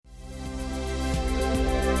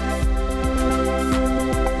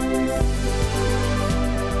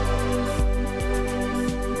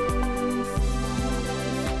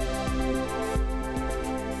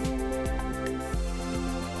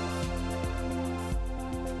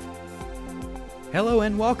Hello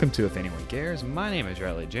and welcome to If Anyone Cares. My name is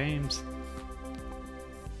Riley James.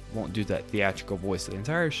 Won't do that theatrical voice the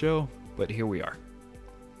entire show, but here we are.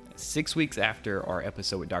 6 weeks after our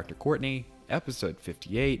episode with Dr. Courtney, episode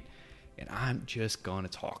 58, and I'm just going to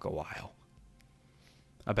talk a while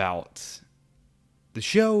about the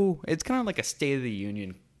show. It's kind of like a State of the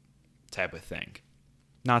Union type of thing.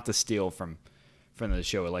 Not to steal from the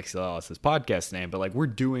show Alexi Ellis' podcast name, but like we're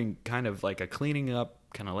doing kind of like a cleaning up,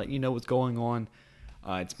 kind of letting you know what's going on.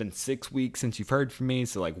 It's been 6 weeks since you've heard from me,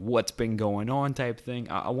 so like what's been going on type thing.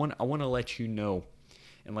 I want to let you know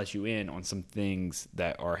and let you in on some things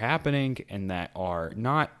that are happening and that are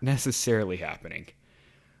not necessarily happening,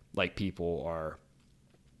 like people are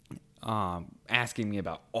asking me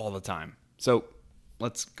about all the time. So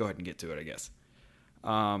let's go ahead and get to it, I guess.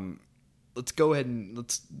 Let's go ahead and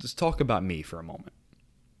let's just talk about me for a moment.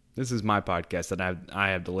 This is my podcast, and I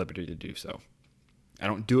have the liberty to do so. I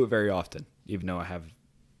don't do it very often, even though I have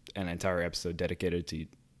an entire episode dedicated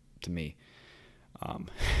to me.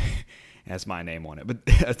 Has my name on it, but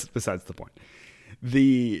that's besides the point.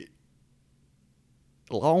 The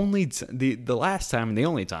last time and the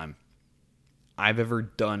only time I've ever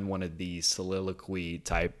done one of these soliloquy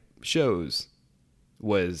type shows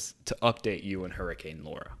was to update you on Hurricane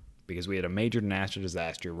Laura, because we had a major natural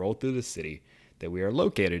disaster roll through the city that we are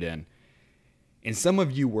located in, and some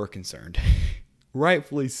of you were concerned.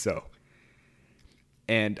 Rightfully so.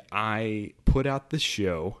 And I put out the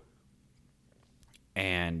show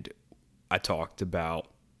and I talked about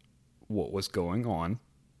what was going on.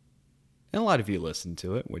 And a lot of you listened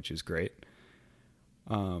to it, which is great.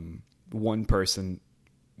 One person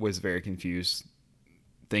was very confused,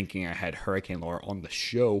 thinking I had Hurricane Laura on the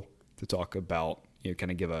show to talk about,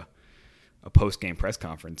 kind of give a post-game press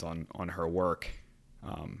conference on her work.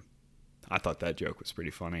 I thought that joke was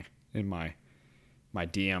pretty funny in my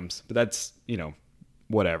DMs, but that's,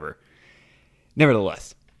 whatever.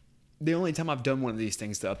 Nevertheless, the only time I've done one of these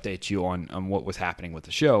things to update you on what was happening with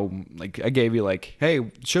the show, like I gave you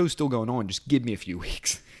hey, show's still going on, just give me a few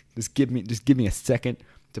weeks. Just give me a second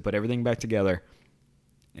to put everything back together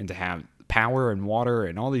and to have power and water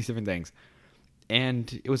and all these different things.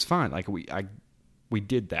 And it was fine. Like we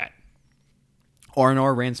did that.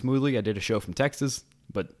 R&R ran smoothly. I did a show from Texas,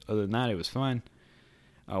 but other than that, it was fine.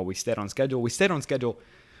 We stayed on schedule.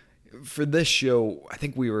 For this show, I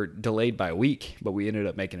think we were delayed by a week, but we ended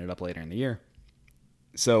up making it up later in the year.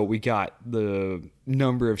 So we got the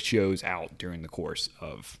number of shows out during the course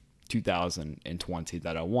of 2020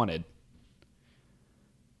 that I wanted,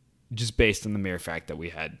 just based on the mere fact that we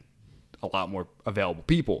had a lot more available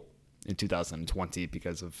people in 2020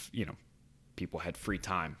 because of, people had free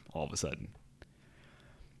time all of a sudden.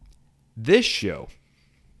 This show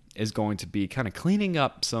is going to be kind of cleaning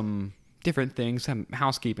up some different things, some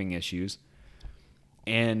housekeeping issues,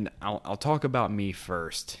 and I'll talk about me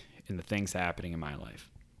first and the things happening in my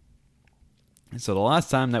life. And so the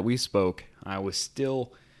last time that we spoke, I was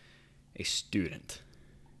still a student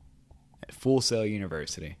at Full Sail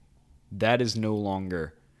University. That is no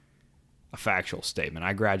longer a factual statement.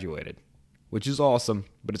 I graduated, which is awesome,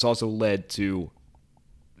 but it's also led to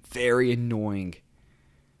very annoying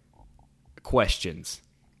questions.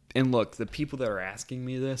 And look, the people that are asking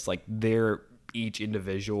me this, they're each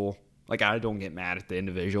individual. I don't get mad at the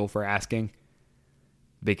individual for asking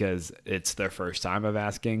because it's their first time of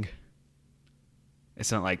asking.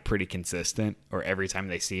 It's not pretty consistent or every time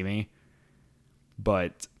they see me.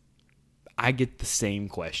 But I get the same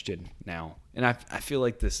question now. And I feel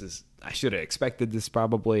like I should have expected this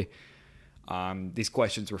probably. These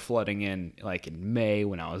questions were flooding in in May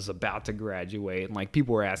when I was about to graduate. And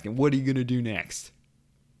people were asking, what are you going to do next?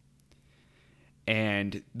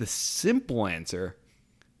 And the simple answer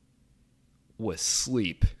was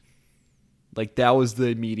sleep. That was the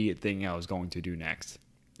immediate thing I was going to do next.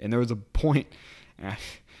 And there was a point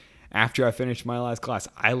after I finished my last class,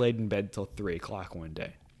 I laid in bed till 3 o'clock one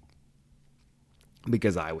day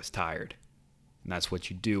because I was tired. And that's what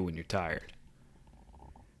you do when you're tired.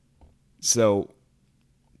 So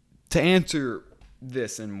to answer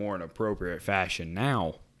this in more an appropriate fashion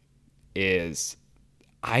now is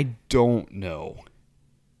I don't know.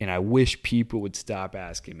 And I wish people would stop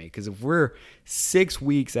asking me, because if we're 6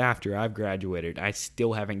 weeks after I've graduated, I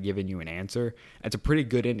still haven't given you an answer, that's a pretty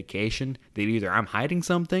good indication that either I'm hiding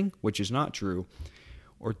something, which is not true,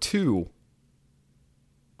 or two,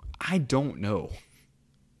 I don't know.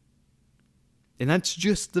 And that's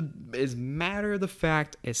just as matter of the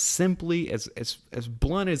fact, as simply, as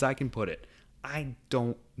blunt as I can put it. I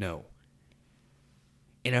don't know.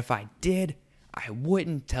 And if I did, I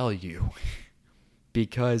wouldn't tell you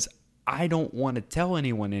because I don't want to tell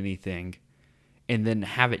anyone anything and then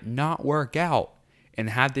have it not work out and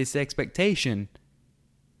have this expectation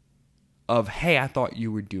of, hey, I thought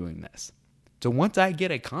you were doing this. So once I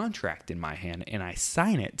get a contract in my hand and I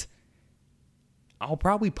sign it, I'll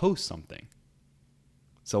probably post something.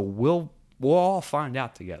 So we'll all find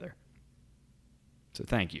out together. So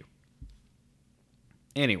thank you.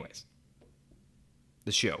 Anyways,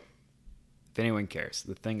 the show. If anyone cares,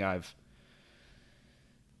 the thing I've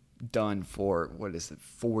done for,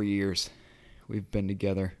 4 years? We've been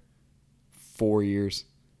together 4 years.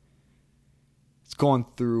 It's gone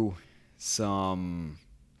through some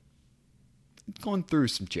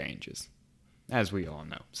changes, as we all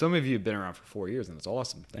know. Some of you have been around for 4 years, and it's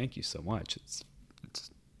awesome. Thank you so much. It's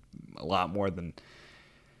a lot more than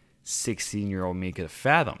 16-year-old me could have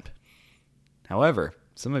fathomed. However,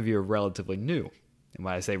 some of you are relatively new. And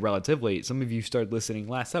when I say relatively, some of you started listening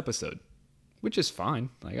last episode, which is fine.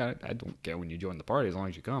 Like I don't care when you join the party as long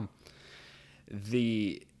as you come.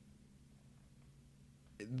 The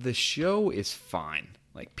show is fine.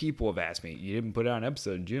 Like, people have asked me, you didn't put out an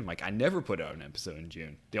episode in June. Like, I never put out an episode in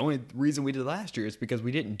June. The only reason we did last year is because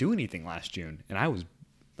we didn't do anything last June. And I was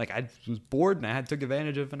bored and I took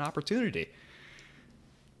advantage of an opportunity.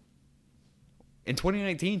 In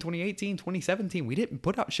 2019, 2018, 2017, we didn't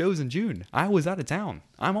put out shows in June. I was out of town.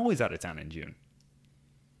 I'm always out of town in June.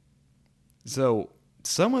 So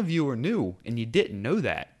some of you are new and you didn't know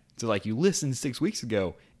that. So like, you listened 6 weeks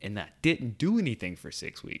ago and that didn't do anything for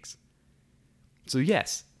 6 weeks. So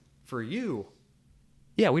yes, for you,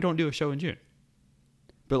 yeah, we don't do a show in June.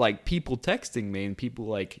 But like, people texting me and people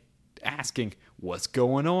like asking, what's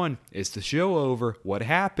going on? Is the show over? What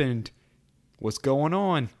happened? What's going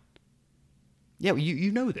on? Yeah,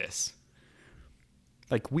 you know this.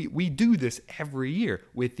 Like, we do this every year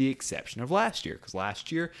with the exception of last year. Because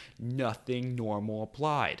last year, nothing normal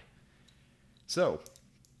applied. So,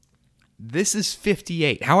 this is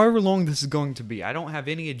 58. However long this is going to be. I don't have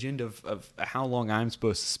any agenda of how long I'm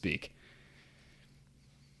supposed to speak.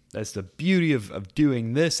 That's the beauty of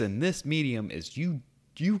doing this and this medium is you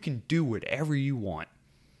can do whatever you want.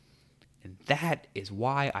 And that is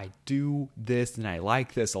why I do this and I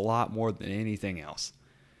like this a lot more than anything else.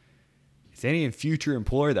 Is any future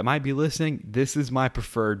employer that might be listening, this is my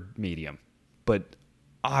preferred medium. But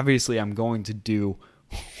obviously I'm going to do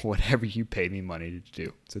whatever you pay me money to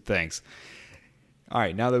do. So thanks. All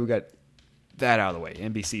right, now that we got that out of the way,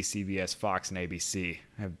 NBC, CBS, Fox, and ABC,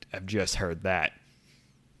 I've just heard that.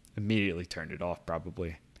 Immediately turned it off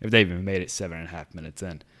probably. If they even made it 7.5 minutes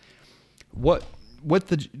in. What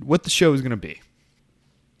the show is going to be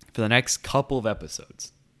for the next couple of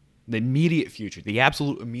episodes, the immediate future, the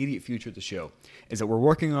absolute immediate future of the show, is that we're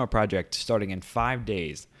working on a project starting in 5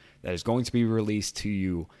 days that is going to be released to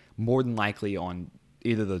you more than likely on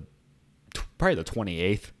either probably the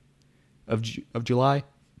 28th of July,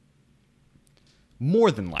 more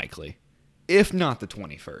than likely, if not the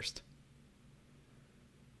 21st.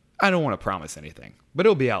 I don't want to promise anything, but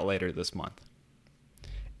it'll be out later this month.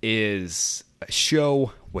 Is a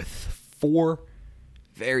show with 4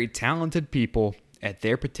 very talented people at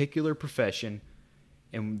their particular profession,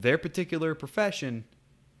 and their particular profession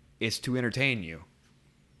is to entertain you.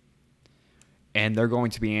 And they're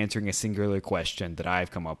going to be answering a singular question that I've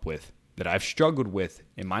come up with, that I've struggled with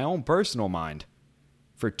in my own personal mind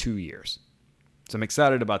for 2 years. So I'm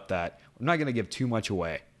excited about that. I'm not going to give too much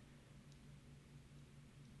away,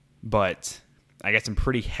 but I got some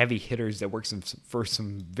pretty heavy hitters that work for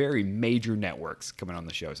some very major networks coming on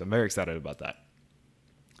the show. So I'm very excited about that.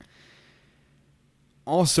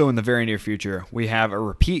 Also in the very near future, we have a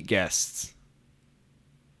repeat guests.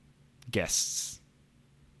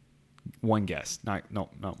 One guest. Not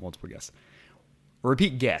multiple guests. A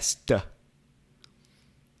repeat guest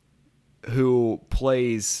who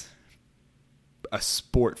plays a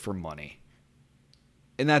sport for money.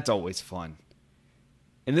 And that's always fun.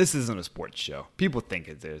 And this isn't a sports show. People think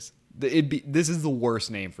it is. This is the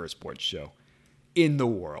worst name for a sports show in the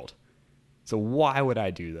world. So why would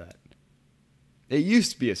I do that? It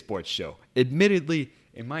used to be a sports show. Admittedly,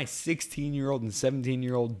 in my 16-year-old and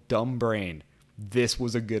 17-year-old dumb brain, this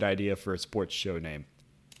was a good idea for a sports show name.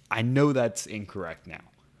 I know that's incorrect now.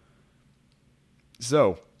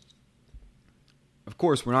 So, of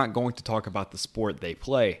course, we're not going to talk about the sport they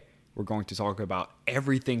play. We're going to talk about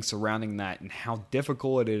everything surrounding that and how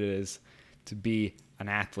difficult it is to be an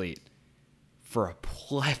athlete for a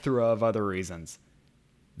plethora of other reasons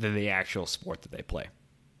than the actual sport that they play.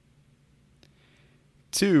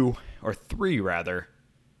 2, or 3 rather,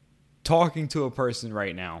 talking to a person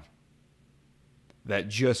right now that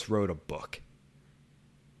just wrote a book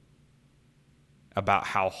about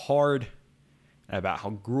how hard and about how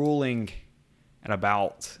grueling and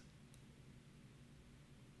about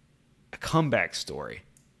a comeback story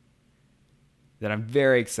that I'm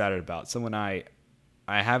very excited about. Someone I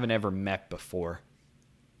haven't ever met before,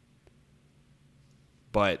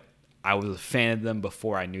 but I was a fan of them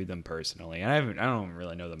before I knew them personally. And I don't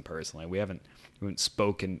really know them personally. We haven't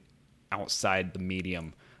spoken outside the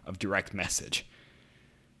medium of direct message.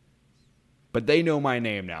 But they know my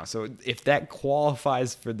name now. So if that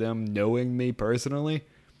qualifies for them knowing me personally,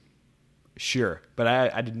 sure. But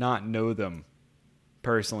I did not know them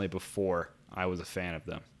personally before I was a fan of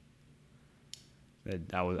them.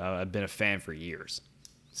 I've been a fan for years.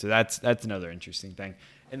 So that's another interesting thing.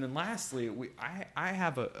 And then lastly, I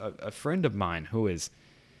have a friend of mine who is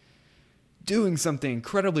doing something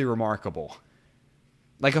incredibly remarkable.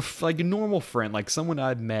 Like a normal friend, like someone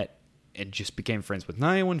I'd met and just became friends with.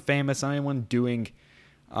 Not anyone famous, not anyone doing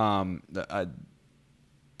a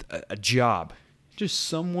job. Just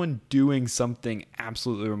someone doing something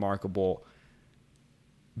absolutely remarkable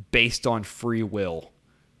based on free will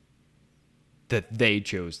that they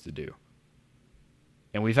chose to do.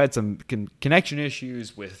 And we've had some connection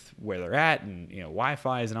issues with where they're at, and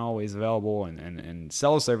Wi-Fi isn't always available, and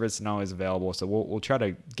cell service isn't always available. So we'll try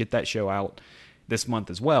to get that show out this month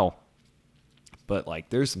as well. But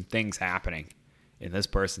there's some things happening in this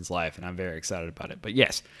person's life, and I'm very excited about it. But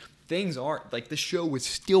yes, things are the show is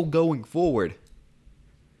still going forward.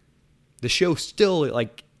 The show still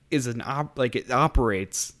it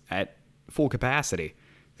operates at full capacity.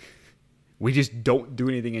 We just don't do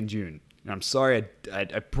anything in June. And I'm sorry, I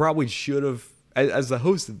probably should have, as the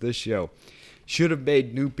host of this show, should have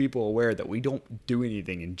made new people aware that we don't do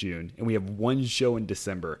anything in June, and we have one show in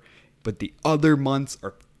December. But the other months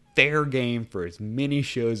are fair game for as many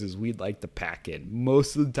shows as we'd like to pack in.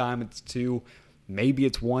 Most of the time it's 2, maybe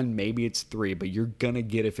it's 1, maybe it's 3, but you're going to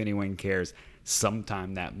get, if anyone cares,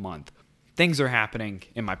 sometime that month. Things are happening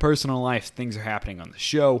in my personal life. Things are happening on the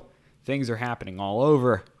show. Things are happening all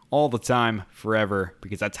over, all the time, forever,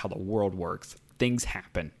 because that's how the world works. Things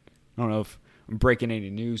happen. I don't know if I'm breaking any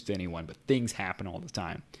news to anyone, but things happen all the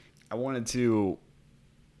time. I wanted to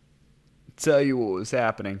tell you what was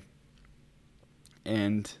happening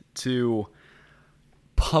and to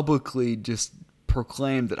publicly just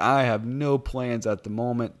proclaim that I have no plans at the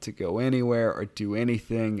moment to go anywhere or do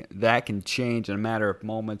anything. That can change in a matter of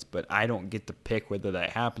moments, but I don't get to pick whether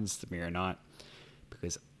that happens to me or not,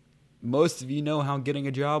 because most of you know how getting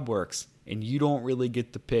a job works, and you don't really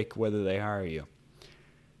get to pick whether they hire you.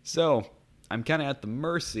 So I'm kind of at the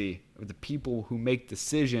mercy of the people who make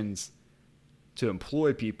decisions to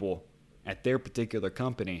employ people at their particular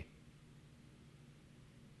company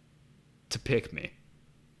to pick me.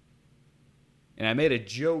 And I made a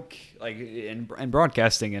joke, in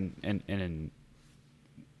broadcasting and in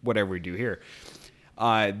whatever we do here,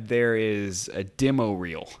 there is a demo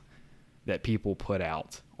reel that people put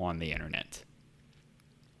out on the internet.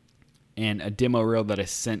 And a demo reel that is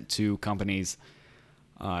sent to companies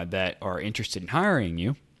that are interested in hiring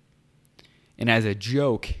you. And as a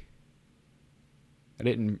joke, I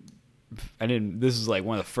didn't, this is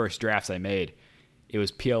one of the first drafts I made. It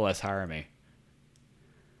was PLS hire me.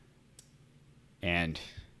 And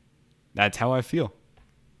that's how I feel.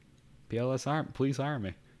 PLS please hire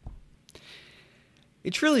me.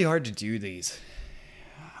 It's really hard to do these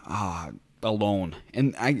alone.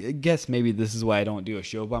 And I guess maybe this is why I don't do a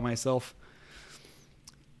show by myself.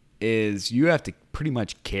 Is you have to pretty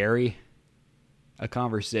much carry a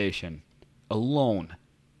conversation alone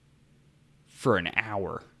for an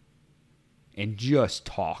hour and just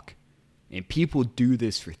talk. And people do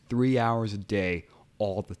this for 3 hours a day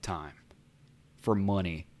all the time for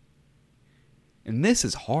money. And this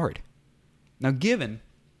is hard. Now, given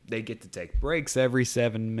they get to take breaks every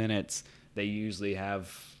 7 minutes, they usually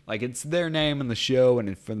have, it's their name in the show,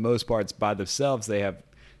 and for the most part, it's by themselves. They have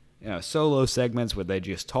solo segments where they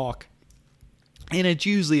just talk. And it's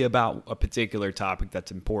usually about a particular topic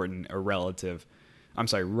that's important or relevant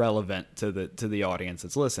to the audience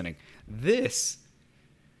that's listening.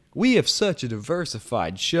 We have such a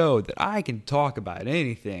diversified show that I can talk about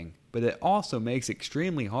anything, but it also makes it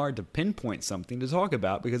extremely hard to pinpoint something to talk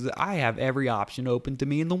about because I have every option open to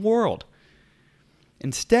me in the world.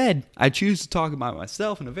 Instead, I choose to talk about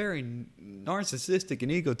myself in a very narcissistic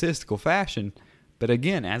and egotistical fashion. But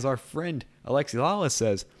again, as our friend Alexi Lawless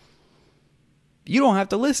says, you don't have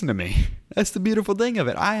to listen to me. That's the beautiful thing of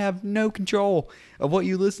it. I have no control of what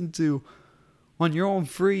you listen to on your own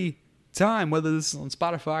free time, whether this is on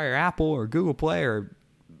Spotify or Apple or Google Play or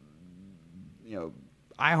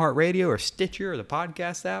iHeartRadio or Stitcher or the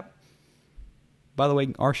podcast app. By the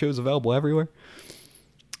way, our show's available everywhere.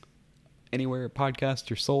 Anywhere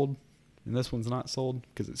podcasts are sold. and this one's not sold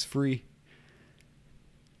because it's free.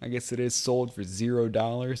 I guess it is sold for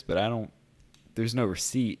 $0, but there's no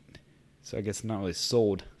receipt. So I guess it's not really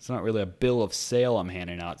sold. It's not really a bill of sale I'm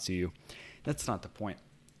handing out to you. That's not the point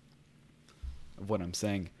of what I'm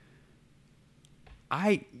saying.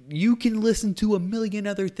 You can listen to a million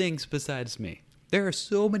other things besides me. There are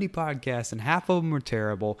so many podcasts, and half of them are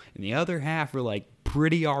terrible, and the other half are like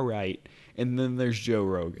pretty all right. And then there's Joe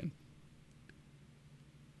Rogan.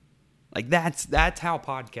 Like that's how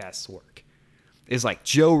podcasts work. It's like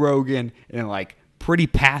Joe Rogan and like pretty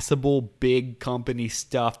passable big company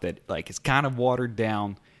stuff that like is kind of watered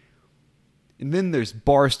down. And then there's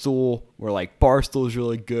Barstool, where like Barstool is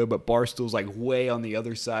really good, but Barstool's like way on the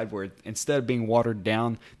other side, where instead of being watered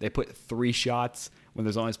down, they put 3 shots when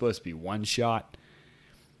there's only supposed to be 1 shot.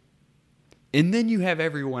 And then you have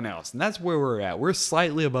everyone else, and that's where we're at. We're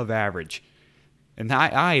slightly above average, and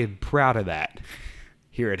I am proud of that.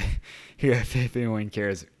 Here at If Anyone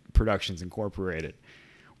Cares Productions Incorporated,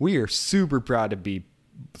 we are super proud to be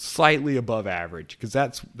slightly above average, because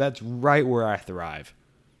that's right where I thrive.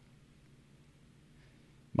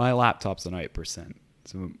 My laptop's on 8%,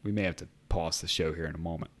 so we may have to pause the show here in a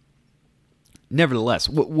moment. Nevertheless,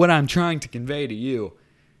 what I'm trying to convey to you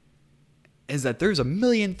is that there's a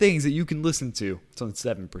million things that you can listen to. It's on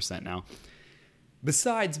 7% now.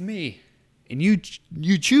 Besides me, and you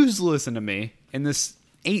choose to listen to me in this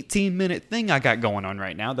 18-minute thing I got going on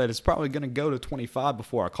right now that is probably going to go to 25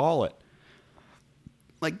 before I call it.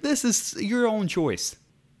 Like, this is your own choice.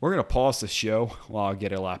 We're going to pause the show while I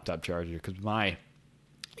get a laptop charger, because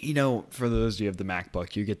for those of you who have the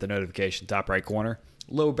MacBook, you get the notification top right corner.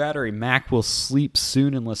 Low battery, Mac will sleep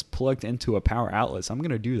soon unless plugged into a power outlet. So I'm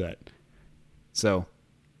going to do that. So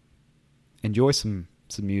enjoy some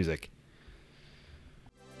music.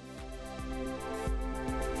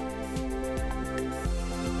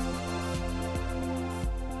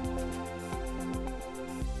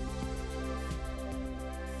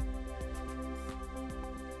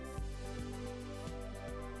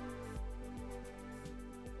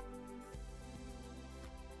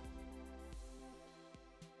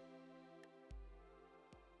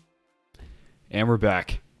 And we're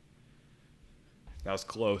back. That was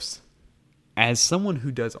close. As someone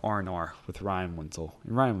who does R&R with Ryan Wenzel,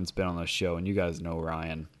 and Ryan's been on the show, and you guys know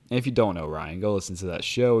Ryan. And if you don't know Ryan, go listen to that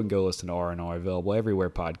show and go listen to R&R, available everywhere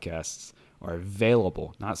podcasts are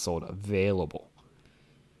available. Not sold, available.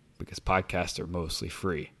 Because podcasts are mostly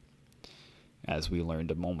free, as we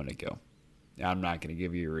learned a moment ago. Now, I'm not going to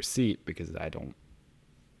give you a receipt because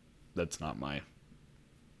that's not my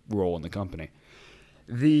role in the company.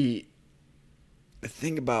 The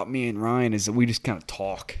thing about me and Ryan is that we just kind of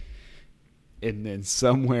talk. And then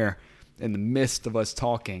somewhere in the midst of us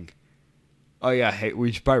talking, oh yeah, hey,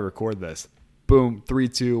 we should probably record this. Boom, 3,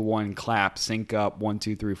 2, 1, clap, sync up, 1,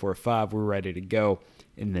 2, 3, 4, 5, we're ready to go.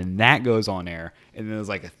 And then that goes on air. And then there's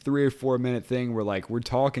like a 3 or 4 minute thing where like we're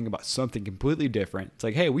talking about something completely different. It's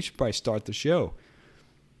like, hey, we should probably start the show.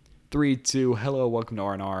 3, 2, hello, welcome to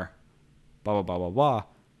R&R, blah, blah, blah, blah, blah.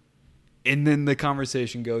 And then the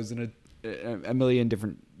conversation goes in a million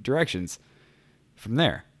different directions from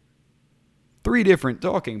there. 3 different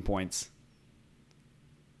talking points.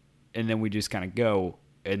 And then we just kind of go,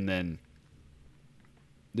 and then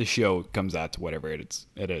the show comes out to whatever it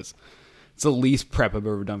is. It's the least prep I've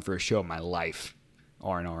ever done for a show in my life,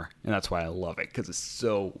 R&R. And that's why I love it, because it's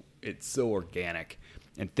so organic,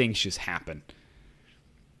 and things just happen.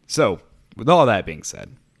 So, with all that being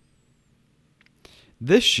said,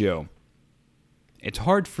 this show, it's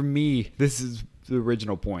hard for me. This is the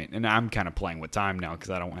original point, and I'm kind of playing with time now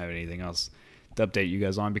because I don't have anything else to update you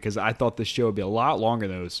guys on, because I thought this show would be a lot longer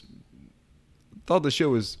than it was. I thought the show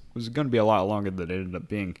was going to be a lot longer than it ended up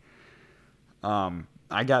being.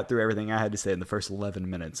 I got through everything I had to say in the first 11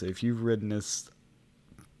 minutes. So if you've ridden this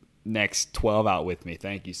next 12 out with me,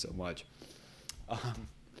 thank you so much.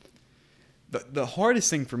 The hardest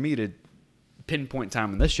thing for me to pinpoint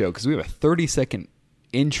time on this show, because we have a 30-second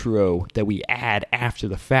intro that we add after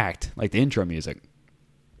the fact, like the intro music.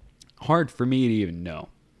 Hard for me to even know.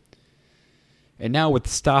 And now with the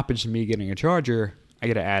stoppage of me getting a charger, I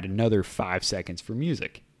got to add another 5 seconds for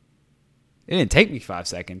music. It didn't take me 5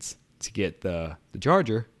 seconds to get the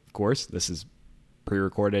charger. Of course, this is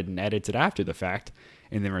pre-recorded and edited after the fact,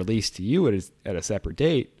 and then released to you at a separate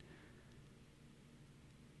date.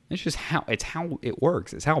 It's just how it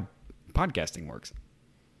works. It's how podcasting works.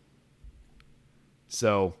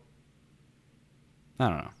 So, I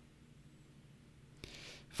don't know.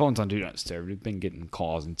 Phone's on Do Not Disturb. We've been getting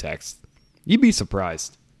calls and texts. You'd be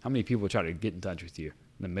surprised how many people try to get in touch with you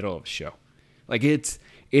in the middle of a show. Like it's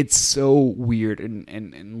so weird,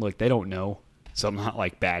 and look, they don't know, so I'm not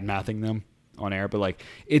like bad mouthing them on air, but like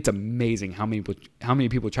it's amazing how many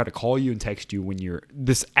people try to call you and text you when you're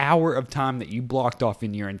this hour of time that you blocked off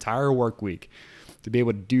in your entire work week to be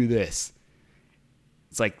able to do this.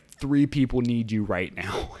 It's like 3 people need you right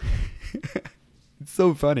now. It's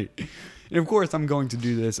so funny. And of course, I'm going to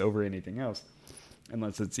do this over anything else,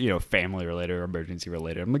 unless it's family related or emergency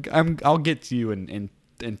related. I'll get to you in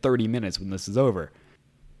 30 minutes when this is over.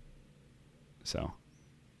 So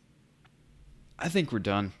I think we're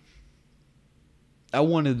done.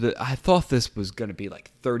 I thought this was going to be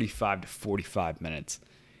like 35 to 45 minutes.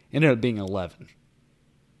 It ended up being 11.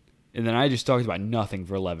 And then I just talked about nothing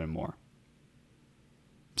for 11 more.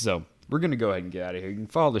 So we're going to go ahead and get out of here. You can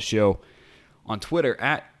follow the show on Twitter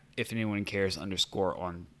at @IfAnyoneCares_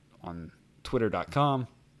 on Twitter.com.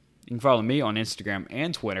 You can follow me on Instagram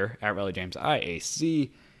and Twitter at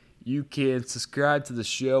RileyJamesIAC. You can subscribe to the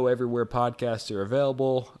show everywhere podcasts are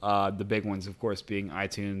available. The big ones, of course, being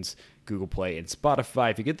iTunes, Google Play, and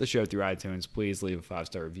Spotify. If you get the show through iTunes, please leave a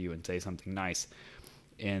 5-star review and say something nice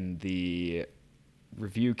in the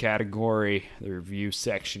review category, the review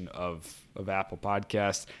section of Apple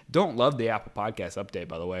Podcasts. Don't love the Apple Podcast update,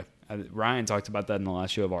 by the way. Ryan talked about that in the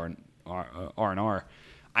last show of R&R.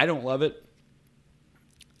 I don't love it.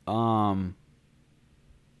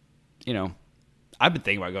 I've been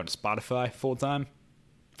thinking about going to Spotify full time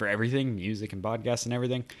for everything, music and podcasts and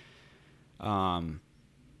everything. Yeah,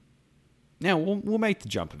 we'll make the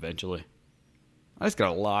jump eventually. I just got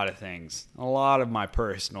a lot of things, a lot of my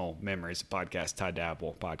personal memories of podcasts tied to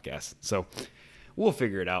Apple Podcasts. So we'll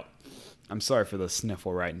figure it out. I'm sorry for the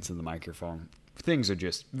sniffle right into the microphone. Things are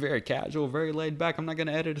just very casual, very laid back. I'm not going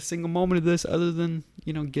to edit a single moment of this other than,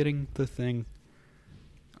 getting the thing,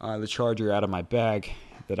 the charger out of my bag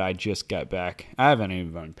that I just got back. I haven't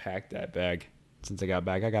even unpacked that bag since I got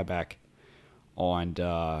back. I got back on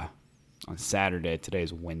Saturday.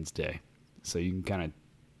 Today's Wednesday. So you can kind of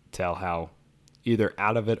tell how either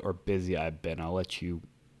out of it or busy I've been. I'll let you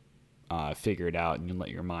figure it out and you let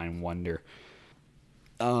your mind wander.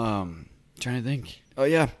 Trying to think. Oh,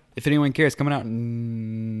 yeah. If Anyone Cares, coming out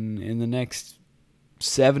in the next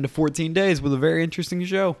 7 to 14 days with a very interesting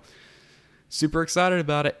show. Super excited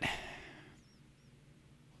about it.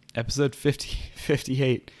 Episode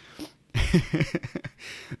 58.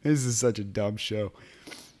 This is such a dumb show.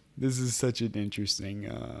 This is such an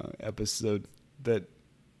interesting episode that,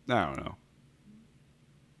 I don't know.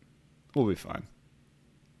 We'll be fine.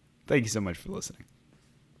 Thank you so much for listening.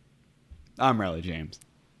 I'm Riley James,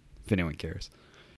 if anyone cares.